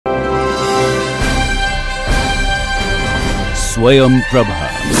Swayam Prabha.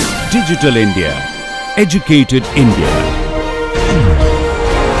 Digital India. Educated India.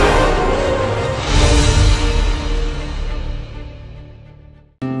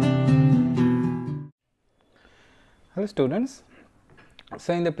 Hello students.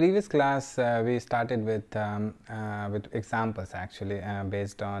 So in the previous class we started with examples actually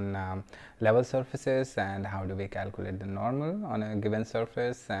based on level surfaces and how do we calculate the normal on a given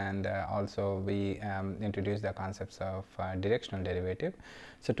surface, and also we introduced the concepts of directional derivative.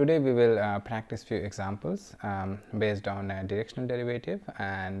 So today we will practice few examples based on directional derivative,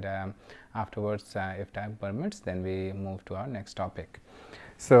 and afterwards if time permits then we move to our next topic.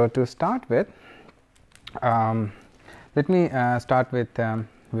 So to start with, let me start with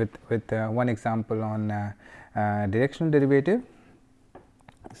one example on directional derivative.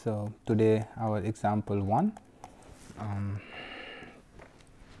 So today our example 1.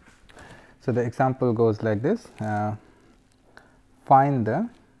 So the example goes like this: find the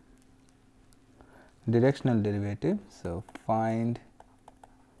directional derivative. So find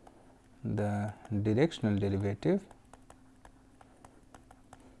the directional derivative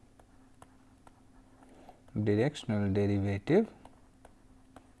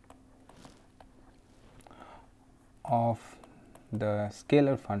of the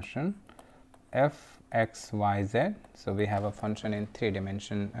scalar function f x y z. So we have a function in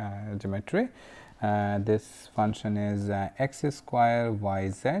 3-dimension geometry. This function is x square y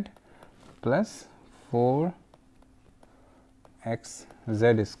z plus 4 x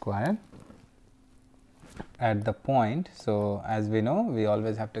z square at the point. So as we know, we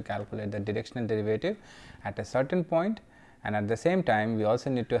always have to calculate the directional derivative at a certain point, and at the same time we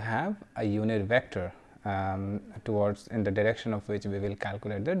also need to have a unit vector towards in the direction of which we will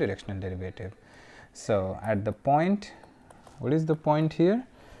calculate the directional derivative. So at the point, what is the point here?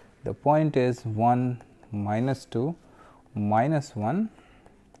 The point is 1 minus 2 minus 1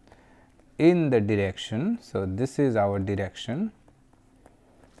 in the direction. So this is our direction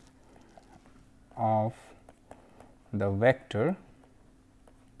of the vector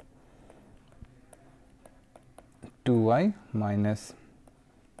 2y minus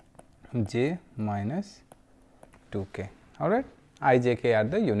j minus 2k. All right, I, j, k are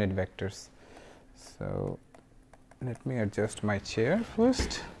the unit vectors. So let me adjust my chair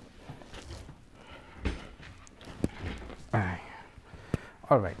first.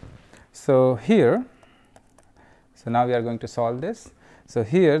 All right, so here, so now we are going to solve this. So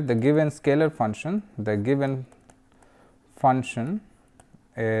here the given scalar function, the given function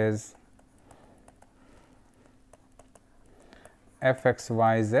is f x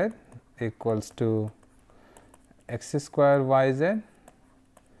y z equals to x square y z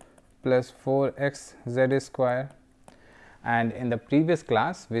plus 4 x z square, and in the previous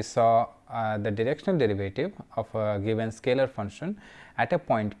class we saw the directional derivative of a given scalar function at a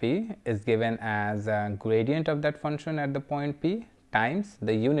point P is given as a gradient of that function at the point P times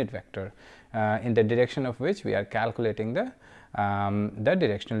the unit vector in the direction of which we are calculating the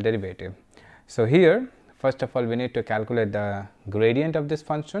directional derivative. So here first of all we need to calculate the gradient of this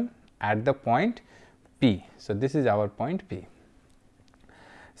function at the point P. So this is our point P.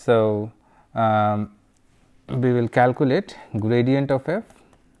 So we will calculate gradient of f,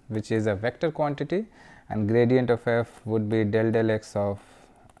 which is a vector quantity, and gradient of f would be del x of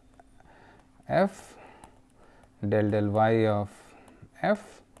f, del y of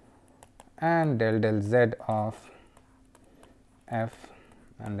f, and del z of f,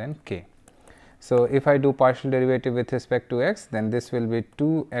 and then k. So if I do partial derivative with respect to x, then this will be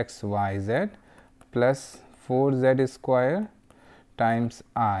 2 x y z plus 4 z square times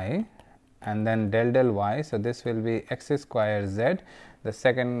I, and then del y. So this will be x square z. The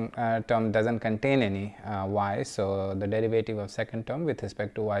second term does not contain any y, so the derivative of second term with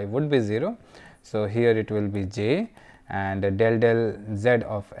respect to y would be 0. So here it will be j, and del z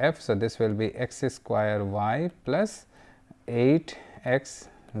of f. So this will be x square y plus 8 x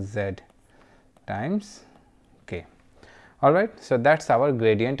z times k. All right. So that's our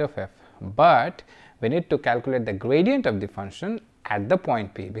gradient of f, but we need to calculate the gradient of the function at the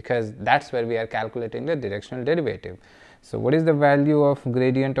point P, because that's where we are calculating the directional derivative. So what is the value of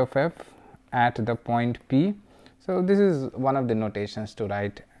gradient of f at the point P? So this is one of the notations to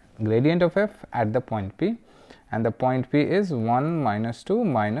write gradient of f at the point P, and the point P is 1 minus 2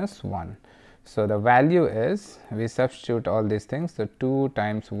 minus 1. So the value is, we substitute all these things, so 2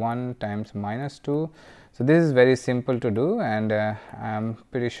 times 1 times minus 2. So this is very simple to do, and I am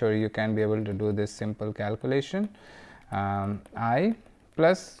pretty sure you can be able to do this simple calculation. I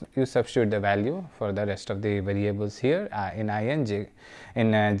plus you substitute the value for the rest of the variables here in I and j,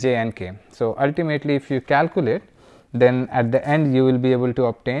 in j and k. So ultimately if you calculate then at the end you will be able to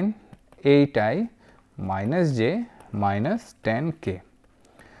obtain 8I minus j minus 10k.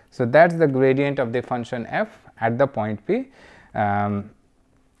 So, that is the gradient of the function f at the point P,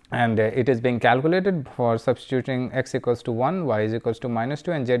 and it is being calculated for substituting x equals to 1, y is equals to minus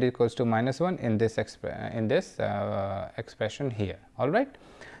 2 and z equals to minus 1 in this expression here, alright.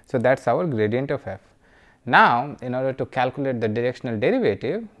 So, that is our gradient of f. Now, in order to calculate the directional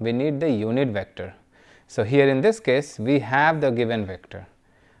derivative, we need the unit vector. So, here in this case we have the given vector,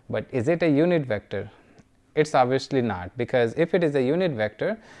 but is it a unit vector? It is obviously not, because if it is a unit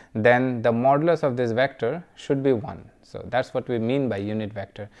vector, then the modulus of this vector should be 1. So, that is what we mean by unit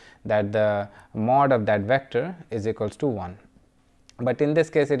vector, that the mod of that vector is equals to 1, but in this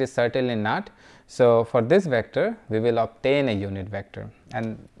case it is certainly not. So, for this vector we will obtain a unit vector,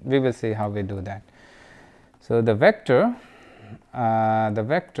 and we will see how we do that. So, the vector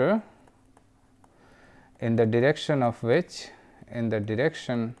in the direction of which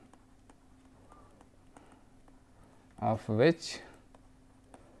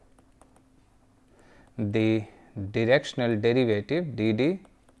the directional derivative dd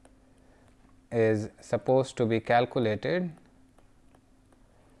is supposed to be calculated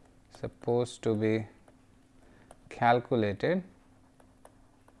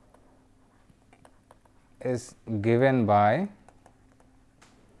is given by,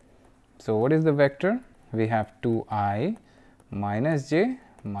 so what is the vector? We have 2I minus j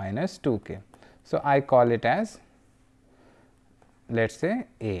minus 2k. So, I call it as, let us say,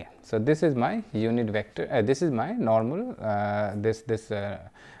 A. So, this is my unit vector, this is my normal, how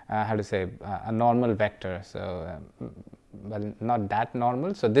to say, a normal vector. So, well, not that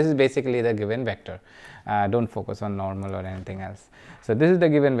normal. So, this is basically the given vector, do not focus on normal or anything else. So, this is the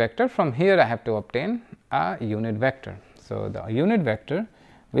given vector. From here I have to obtain a unit vector. So, the unit vector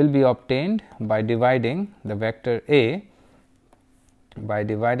will be obtained by dividing the vector A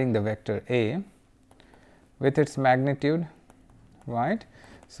with its magnitude, right.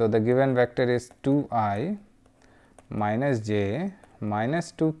 So, the given vector is 2I minus j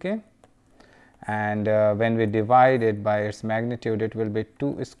minus 2k, and when we divide it by its magnitude, it will be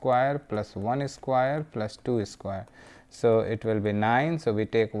 2 square plus 1 square plus 2 square. So, it will be 9. So, we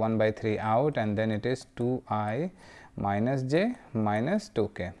take 1 by 3 out, and then it is 2I minus j minus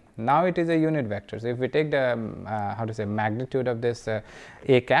 2k. Now, it is a unit vector. So, if we take the how to say magnitude of this a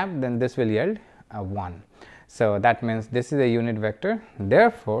cap, then this will yield 1. So, that means this is a unit vector.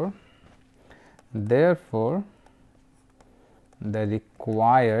 Therefore, the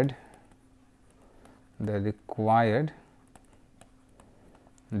required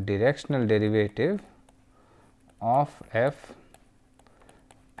directional derivative of f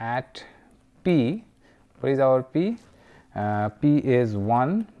at p, what is our p? P is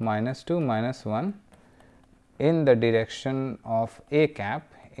 1 minus 2 minus 1 in the direction of a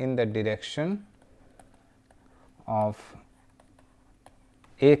cap,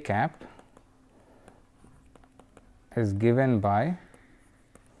 is given by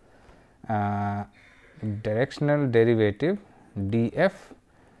directional derivative df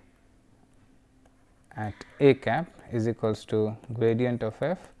at a cap is equals to gradient of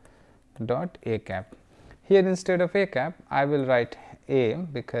f dot a cap. Here, instead of a cap, I will write a,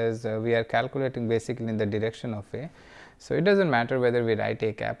 because we are calculating basically in the direction of a. So, it does not matter whether we write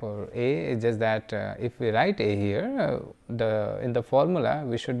a cap or a, it is just that if we write a here, in the formula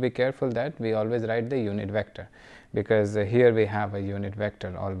we should be careful that we always write the unit vector, because here we have a unit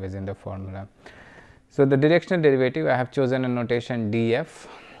vector always in the formula. So, the directional derivative, I have chosen a notation df,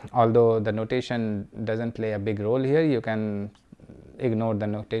 although the notation does not play a big role here. You can ignore the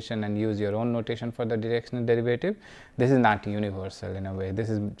notation and use your own notation for the directional derivative. This is not universal in a way, this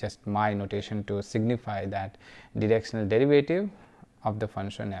is just my notation to signify that directional derivative of the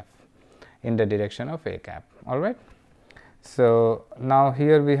function f in the direction of a cap, alright. So, now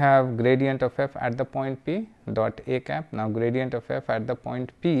here we have gradient of f at the point P dot a cap. Now, gradient of f at the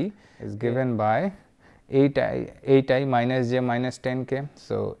point P is given by 8I minus j minus 10k.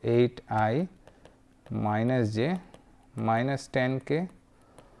 So, 8I minus j minus 10k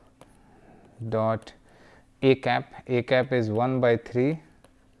dot a cap is 1 by 3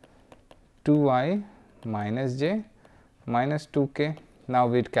 2I minus j minus 2k. Now,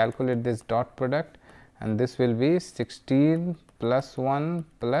 we calculate this dot product, and this will be 16 plus 1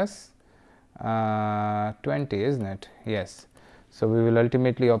 plus 20, isn't it? Yes. So, we will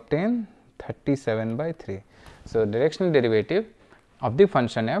ultimately obtain 37 by 3. So, directional derivative of the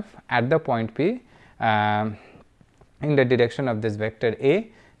function f at the point P in the direction of this vector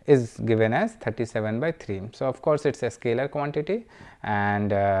a is given as 37 by 3. So, of course, it is a scalar quantity,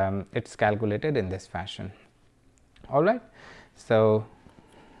 and it is calculated in this fashion. All right. So,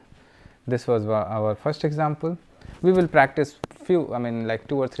 this was our first example. We will practice few, like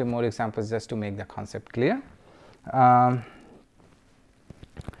 2 or 3 more examples just to make the concept clear.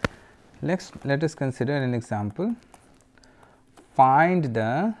 Let us consider an example. Find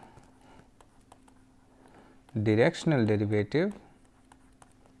the directional derivative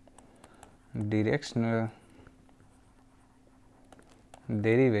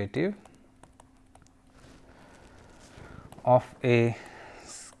of a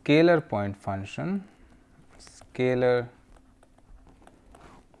scalar point function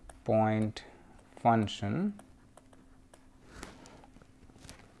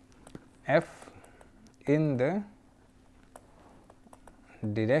f in the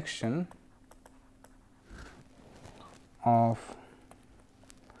direction of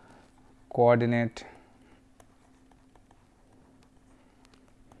coordinate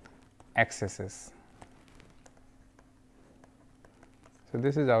axes. So,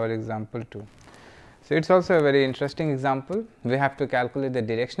 this is our example 2. So, it is also a very interesting example. We have to calculate the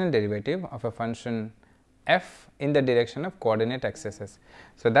directional derivative of a function f in the direction of coordinate axes.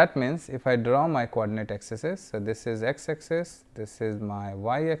 So, that means if I draw my coordinate axes, so this is x axis, this is my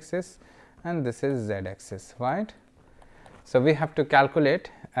y axis and this is z axis, right. So, we have to calculate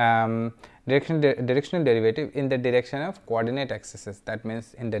directional derivative in the direction of coordinate axes, that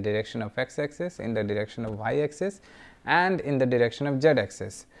means in the direction of x axis, in the direction of y axis and in the direction of z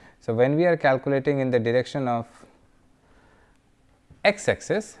axis. So, when we are calculating in the direction of x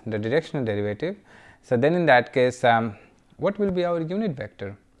axis the directional derivative, so then in that case what will be our unit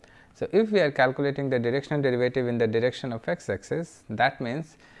vector? So, if we are calculating the directional derivative in the direction of x axis, that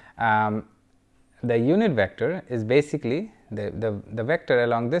means the unit vector is basically the vector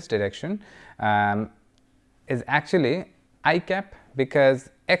along this direction is actually I cap,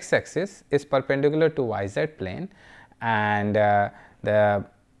 because x axis is perpendicular to yz plane and the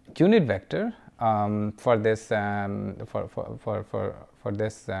unit vector for this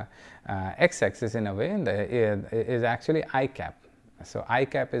x axis in a way is actually I cap. So, I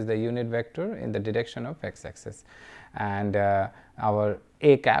cap is the unit vector in the direction of x axis and our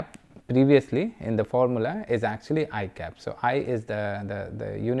a cap previously in the formula is actually I cap. So, I is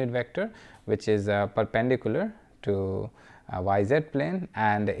the unit vector which is perpendicular to yz plane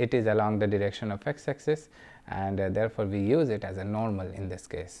and it is along the direction of x axis and therefore, we use it as a normal in this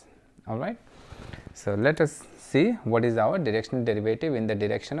case. All right. So, let us see what is our directional derivative in the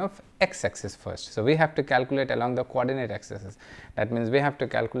direction of x axis first. So, we have to calculate along the coordinate axes, that means we have to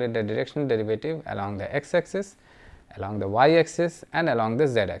calculate the directional derivative along the x axis, along the y axis and along the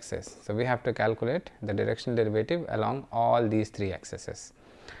z axis. So, we have to calculate the directional derivative along all these 3 axes.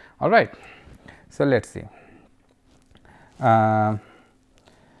 All right. So, let us see. For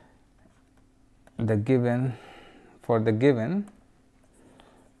the given,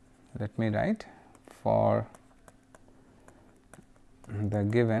 let me write, for the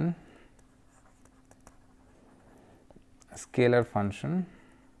given scalar function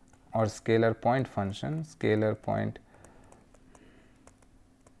or scalar point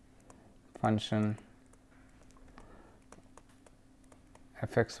function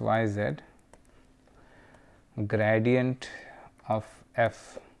f x y z, gradient of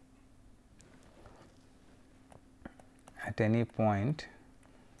f at any point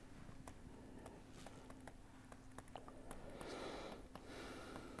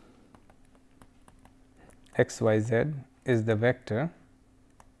x y z is the vector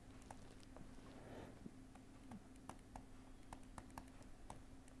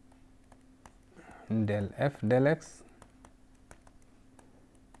del f del x,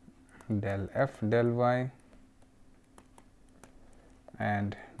 del f del y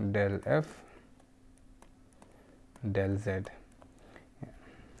and del f del z.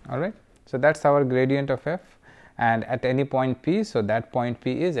 All right. So, that is our gradient of f and at any point p. So, that point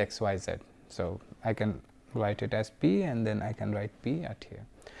p is x y z. So, I can write it as p and then I can write p at here.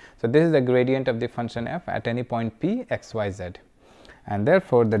 So, this is the gradient of the function f at any point p x y z and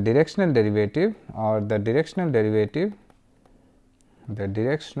therefore, the directional derivative or the directional derivative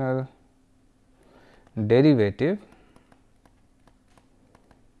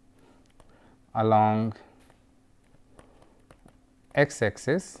along x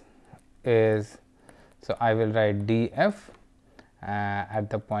axis is, so I will write df at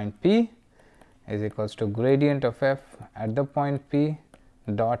the point p is equals to gradient of f at the point p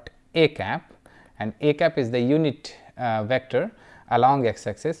dot a cap, and a cap is the unit vector along x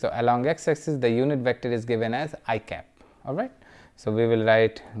axis. So, along x axis the unit vector is given as I cap. All right. So, we will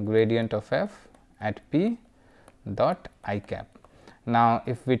write gradient of f at p dot I cap Now,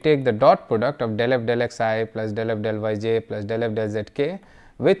 if we take the dot product of del f del x I plus del f del y j plus del f del z k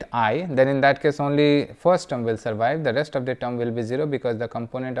with I, then in that case only first term will survive, the rest of the term will be 0, because the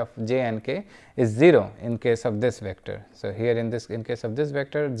component of j and k is 0 in case of this vector. So, here in case of this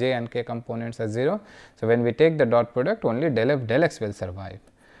vector, j and k components are 0. So, when we take the dot product, only del f del x will survive,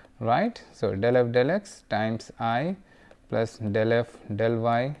 right. So, del f del x times I plus del f del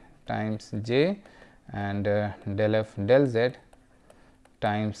y times j and del f del z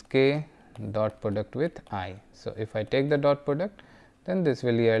times k dot product with I. So, if I take the dot product, then this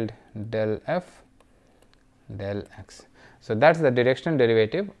will yield del f del x. So, that is the directional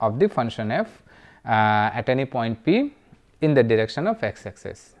derivative of the function f at any point p in the direction of x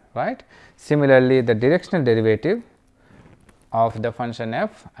axis, right. Similarly, the directional derivative of the function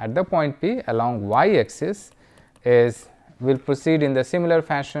f at the point p along y axis will proceed in the similar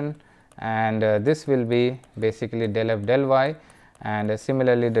fashion, and this will be basically del f del y, and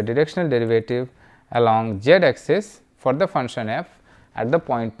similarly the directional derivative along z axis for the function f at the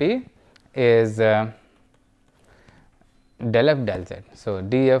point p is del f del z. So,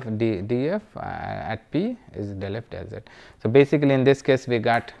 df at p is del f del z. So, basically in this case we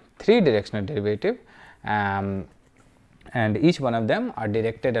got 3 directional derivative, and each one of them are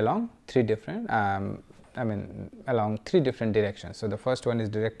directed along 3 different along 3 different directions. So, the first one is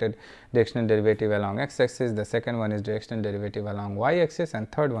directional derivative along x axis, the second one is directional derivative along y axis, and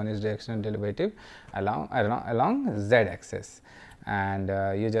third one is directional derivative along z axis. And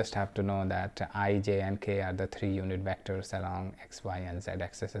you just have to know that I, j and k are the 3 unit vectors along x, y and z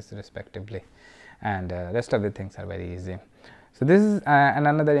axes respectively, and rest of the things are very easy. So, this is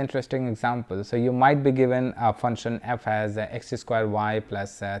another interesting example. So, you might be given a function f as x square y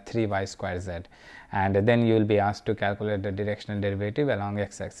plus 3 y square z, and then you will be asked to calculate the directional derivative along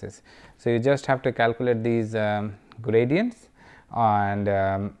x axis. So, you just have to calculate these gradients, and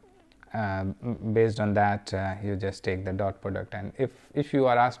based on that you just take the dot product, and if you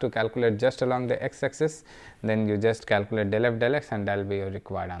are asked to calculate just along the x axis, then you just calculate del f del x, and that will be your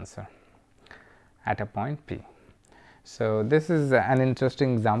required answer at a point p. So, this is an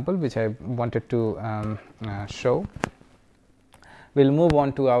interesting example which I wanted to show. We will move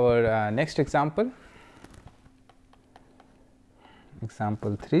on to our next example,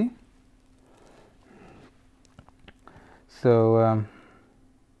 example 3. So,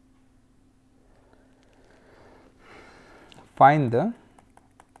 find the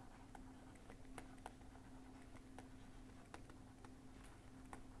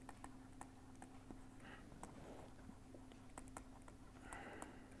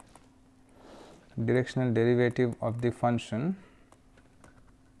directional derivative of the function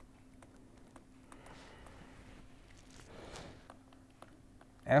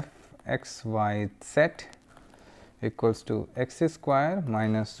f x y set equals to x square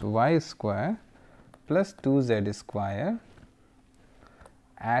minus y square plus 2 z square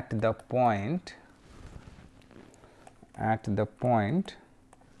at the point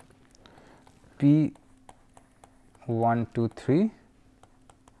p 1 2 3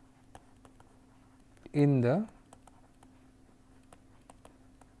 in the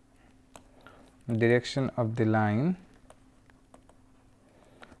direction of the line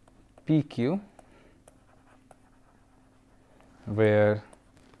PQ, where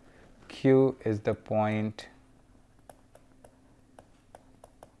Q is the point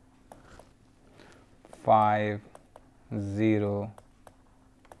 5, 0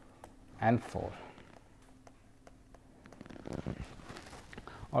 and 4.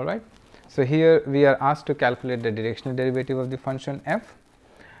 All right. So, here we are asked to calculate the directional derivative of the function f,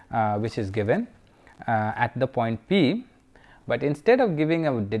 which is given at the point P, but instead of giving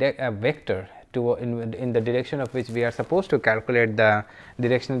a vector to in the direction of which we are supposed to calculate the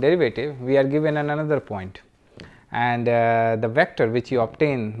directional derivative, we are given another point, and the vector which you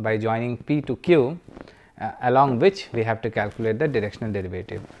obtain by joining P to Q, along which we have to calculate the directional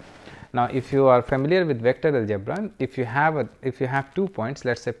derivative. Now, if you are familiar with vector algebra, if you have 2 points,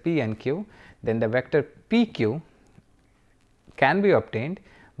 let us say P and Q, then the vector PQ can be obtained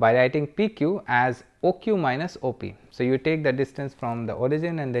by writing PQ as OQ minus OP. So, you take the distance from the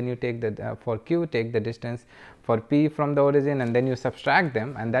origin, and then you take the for Q take the distance for P from the origin, and then you subtract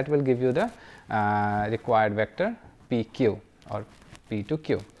them, and that will give you the required vector PQ or P to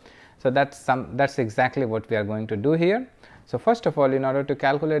Q. So, that is exactly what we are going to do here. So, first of all, in order to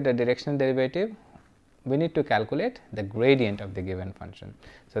calculate the directional derivative, we need to calculate the gradient of the given function.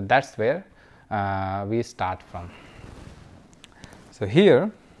 So, that is where we start from. So,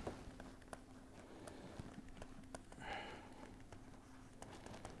 here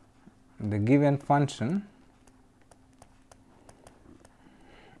the given function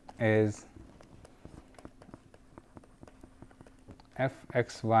is f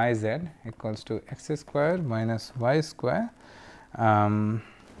x y z equals to x square minus y square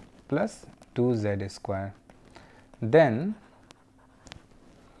plus 2 z square. Then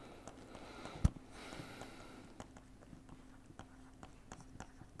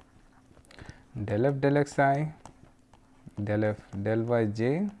del f del x I, del f del y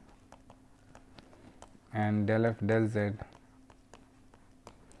j and del f del z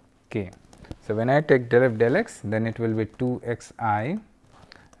k. So, when I take del f del x, then it will be 2 x I,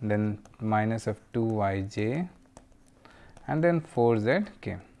 then minus of 2 y j and then 4 z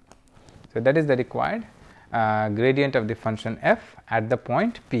k. So, that is the required gradient of the function f at the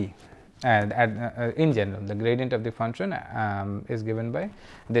point p. In general, the gradient of the function is given by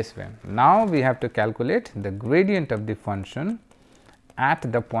this way. Now, we have to calculate the gradient of the function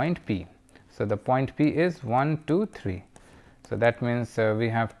at the point p. So, the point p is 1, 2, 3. So, that means we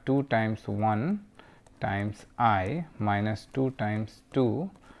have 2 times 1 times I minus 2 times 2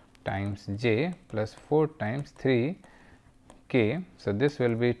 times j plus 4 times 3 k. So, this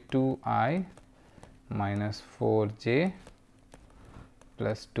will be 2 I minus 4 j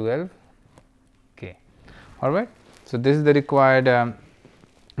plus 12 k. Alright. So, this is the required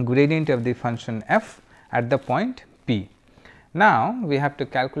gradient of the function f at the point p. Now, we have to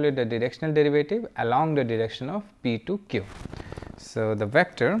calculate the directional derivative along the direction of p to q. So, the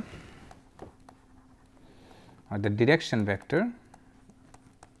vector or the direction vector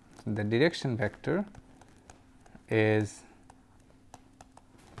is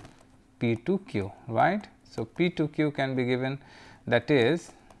p to q, right. So, p to q can be given, that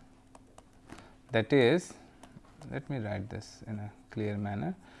is let me write this in a clear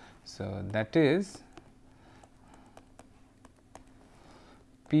manner. So, that is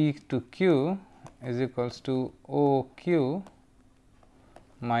p to q is equals to O q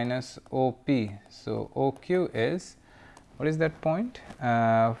minus O p. So, O q is, what is that point?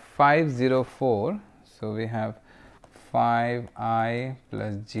 504. So, we have 5 I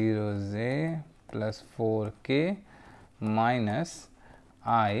plus 0 z plus 4 k minus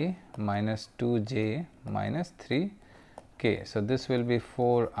I minus 2 j minus 3 k. So, this will be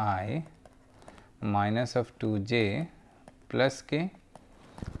 4 I minus of 2 j plus k,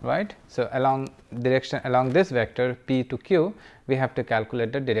 right. So, along this vector p to q, we have to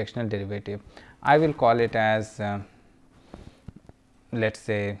calculate the directional derivative. I will call it as let us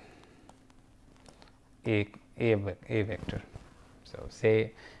say a vector. So,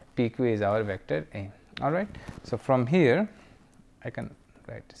 say p q is our vector A, all right. So, from here I can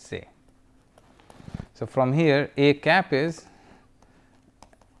write say. So, from here A cap is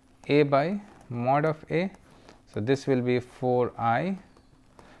A by mod of A. So, this will be 4 I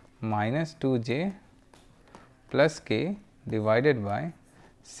minus 2 j plus k divided by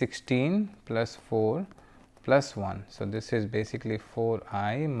 16 plus 4 plus 1. So, this is basically 4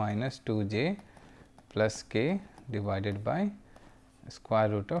 I minus 2 j plus k divided by square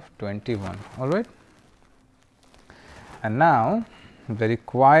root of 21, all right. And now, the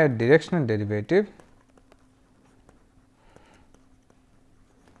required directional derivative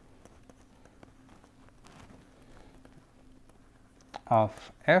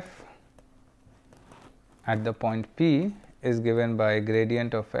of f at the point p is given by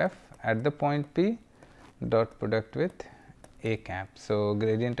gradient of f at the point p dot product with a cap. So,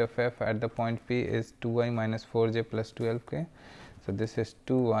 gradient of f at the point p is 2 I minus 4 j plus 12 k. So, this is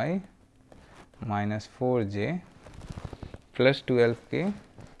 2 I minus 4 j plus 12 k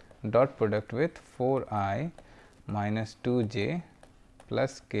dot product with 4 I minus 2 j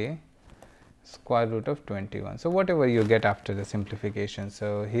plus k square root of 21. So, whatever you get after the simplification.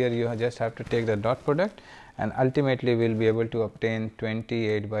 So, here you just have to take the dot product and ultimately we will be able to obtain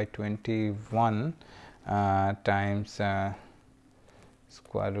 28 by 21 times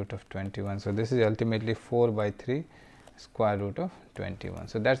square root of 21. So, this is ultimately 4 by 3 square root of 21.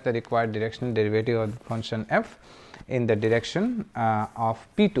 So, that is the required directional derivative of the function f in the direction of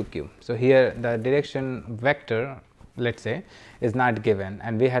p to q. So, here the direction vector, let us say, is not given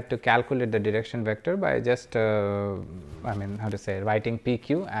and we had to calculate the direction vector by just writing p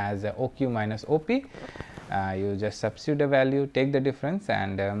q as O q minus O p. You just substitute a value, take the difference,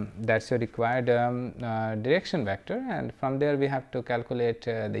 and that is your required direction vector, and from there we have to calculate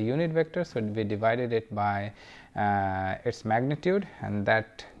the unit vector. So, we divided it by its magnitude and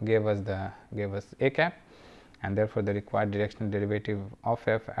that gave us a cap, and therefore, the required directional derivative of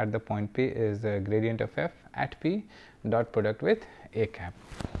f at the point p is the gradient of f at p dot product with a cap,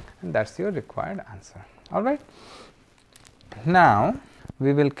 and that is your required answer. All right. Now,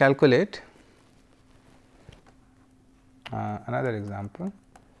 we will calculate another example.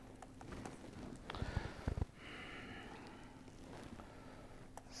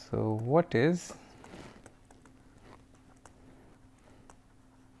 So, what is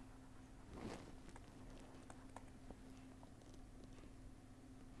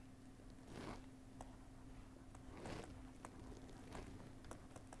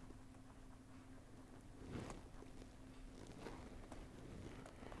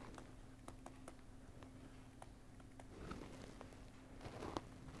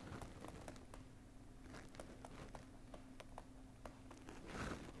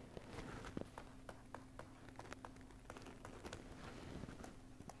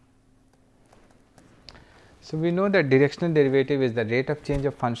So, we know that directional derivative is the rate of change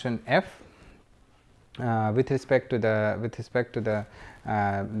of function f with respect to the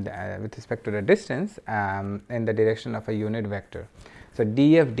distance in the direction of a unit vector. So,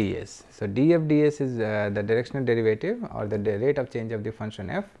 df ds. So, df ds is the directional derivative or the rate of change of the function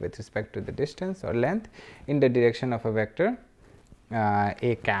f with respect to the distance or length in the direction of a vector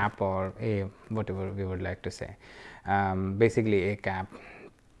a cap or a whatever we would like to say, basically a cap.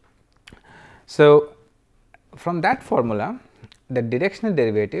 So, from that formula, the directional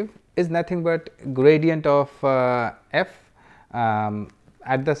derivative is nothing but gradient of f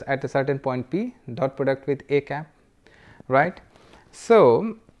at a certain point p dot product with a cap, right.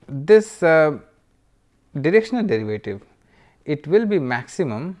 So, this directional derivative, it will be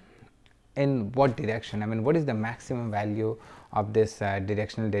maximum in what direction? I mean, what is the maximum value of this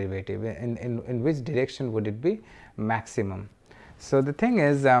directional derivative? In which direction would it be maximum? So, the thing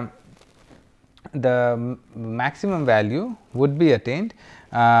is, the maximum value would be attained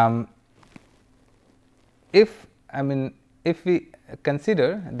if we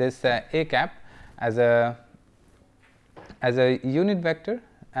consider this a cap as a unit vector.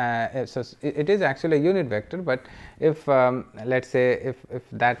 So, it is actually a unit vector, but if let us say if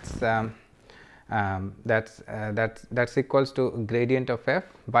that's equals to gradient of f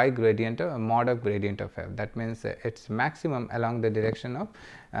by gradient of mod of gradient of f. That means its maximum along the direction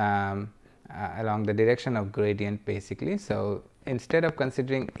of gradient basically. So, instead of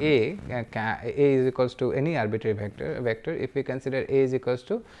considering a is equals to any arbitrary vector, if we consider a is equals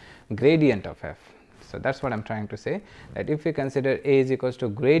to gradient of f. So, that is what I am trying to say, that if we consider a is equals to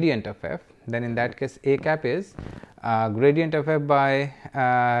gradient of f, then in that case a cap is gradient of f by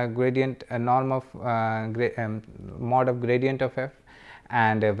gradient norm of mod of gradient of f,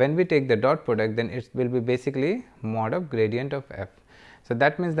 and when we take the dot product, then it will be basically mod of gradient of f. So,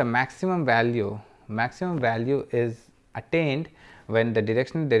 that means the maximum value is attained when the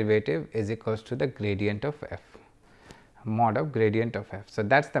directional derivative is equals to the gradient of f, mod of gradient of f. So,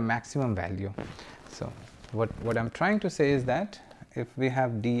 that is the maximum value. So, what I am trying to say is that if we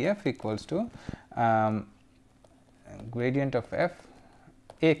have df equals to gradient of f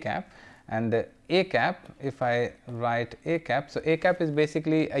a cap, and the a cap, if I write a cap. So, a cap is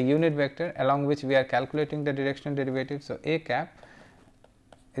basically a unit vector along which we are calculating the directional derivative. So, a cap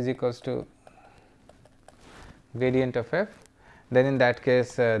is equals to gradient of f, then in that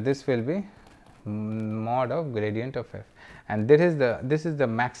case this will be mod of gradient of f, and this is the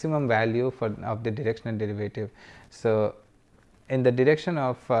maximum value of the directional derivative. So, in the direction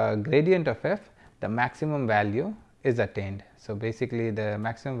of gradient of f, the maximum value is attained. So, basically the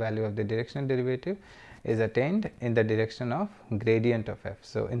maximum value of the directional derivative is attained in the direction of gradient of f.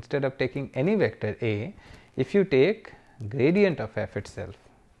 So, instead of taking any vector a, if you take gradient of f itself,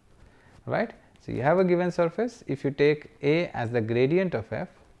 right. So, you have a given surface, if you take a as the gradient of f,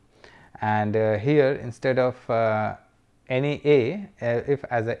 and here instead of any a, if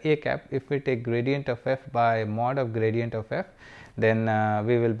as a cap, if we take gradient of f by mod of gradient of f, then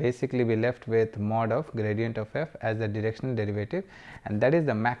we will basically be left with mod of gradient of f as the directional derivative, and that is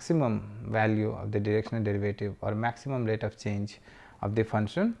the maximum value of the directional derivative or maximum rate of change of the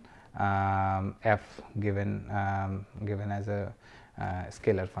function f given as a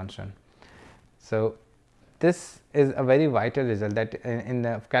scalar function. So, this is a very vital result, that in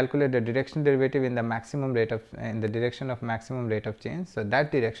the calculate the directional derivative in the maximum rate of in the direction of maximum rate of change. So,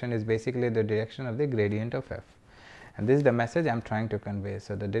 that direction is basically the direction of the gradient of f, and this is the message I am trying to convey.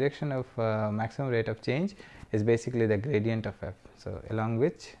 So, the direction of maximum rate of change is basically the gradient of f. So, along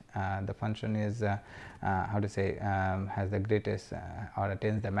which the function is how to say has the greatest or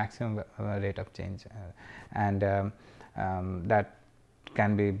attains the maximum rate of change, and that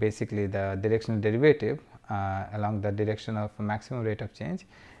can be basically the directional derivative along the direction of maximum rate of change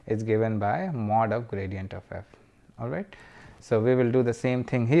is given by mod of gradient of f. All right. So, we will do the same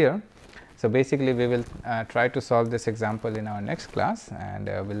thing here. So, basically we will try to solve this example in our next class, and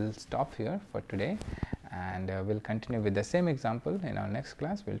we will stop here for today, and we'll continue with the same example in our next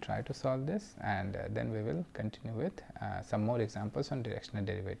class. We'll try to solve this, and then we will continue with some more examples on directional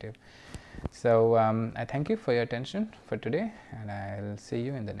derivative. So I thank you for your attention for today, and I'll see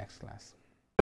you in the next class.